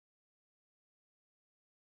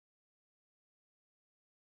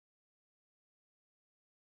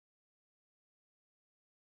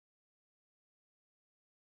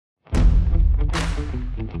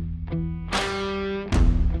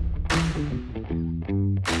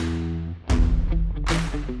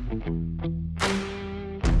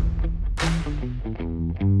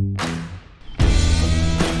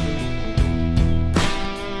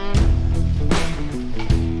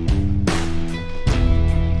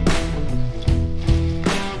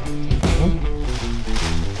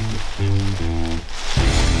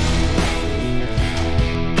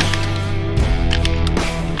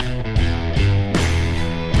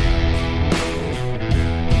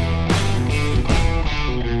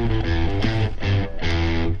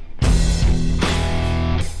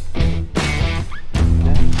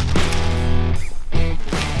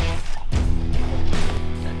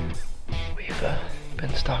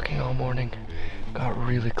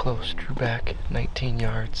close. Drew back 19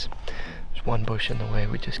 yards. There's one bush in the way.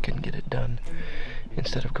 We just couldn't get it done.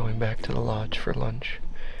 Instead of going back to the lodge for lunch,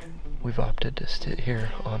 we've opted to sit here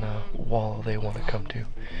on a wall they want to come to.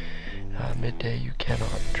 Midday, you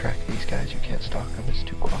cannot track these guys. You can't stalk them. It's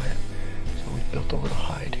too quiet. So we built a little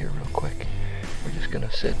hide here real quick. We're just going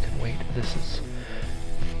to sit and wait. This is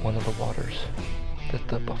one of the waters that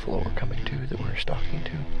the buffalo are coming to, that we're stalking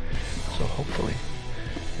to. So hopefully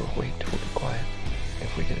we'll wait till we'll be quiet.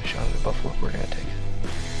 If we get a shot at the buffalo, we're going to take it.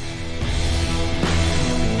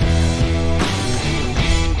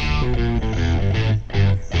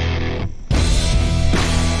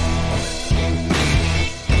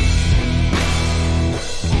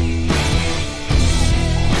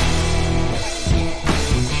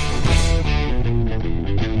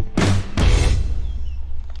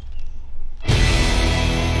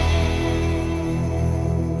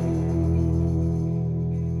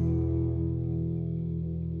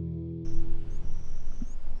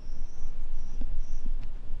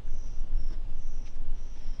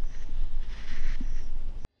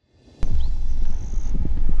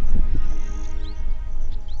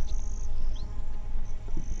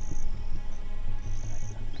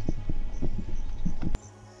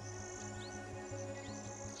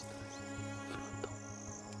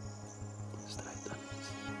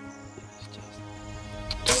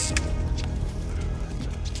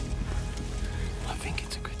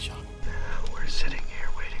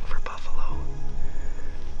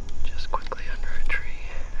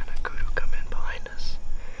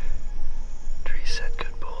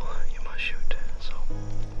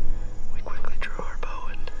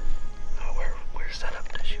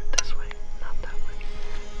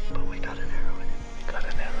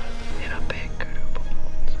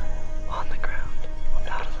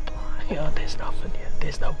 Yeah, there's nothing here.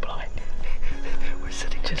 There's no blind. We're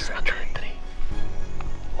sitting just under a tree.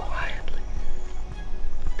 Quietly.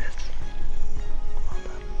 This. Well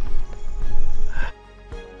done.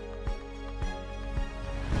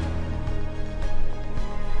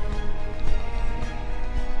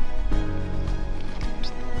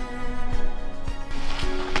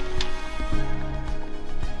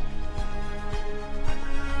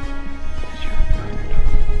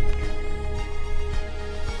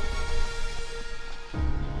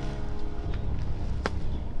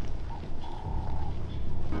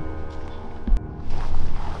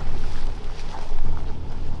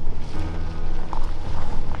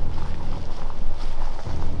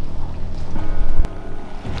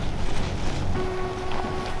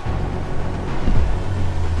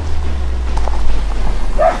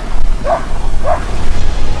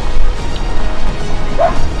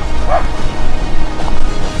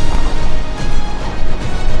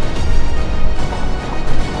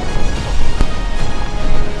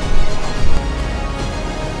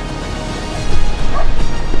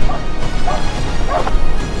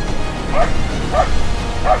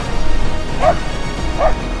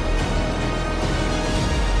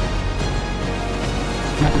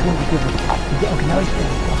 Oké, nou is het.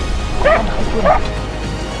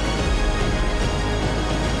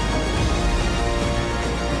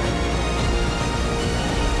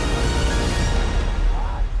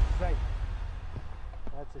 Great.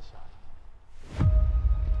 That's a shot.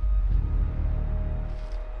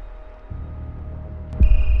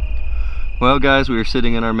 Well guys, we were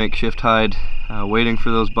sitting in our makeshift hide waiting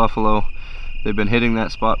for those buffalo. They've been hitting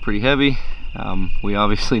that spot pretty heavy. We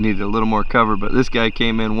obviously needed a little more cover, but this guy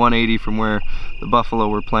came in 180 from where the buffalo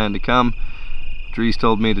were planned to come. Dries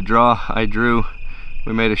told me to draw, I drew,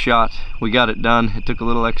 we made a shot, we got it done. It took a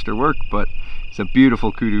little extra work, but it's a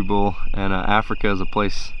beautiful kudu bull, and Africa is a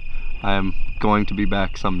place I am going to be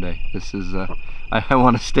back someday. This is, I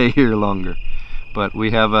want to stay here longer. But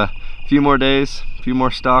we have a few more days, a few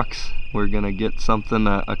more stalks. We're gonna get something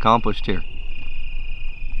accomplished here.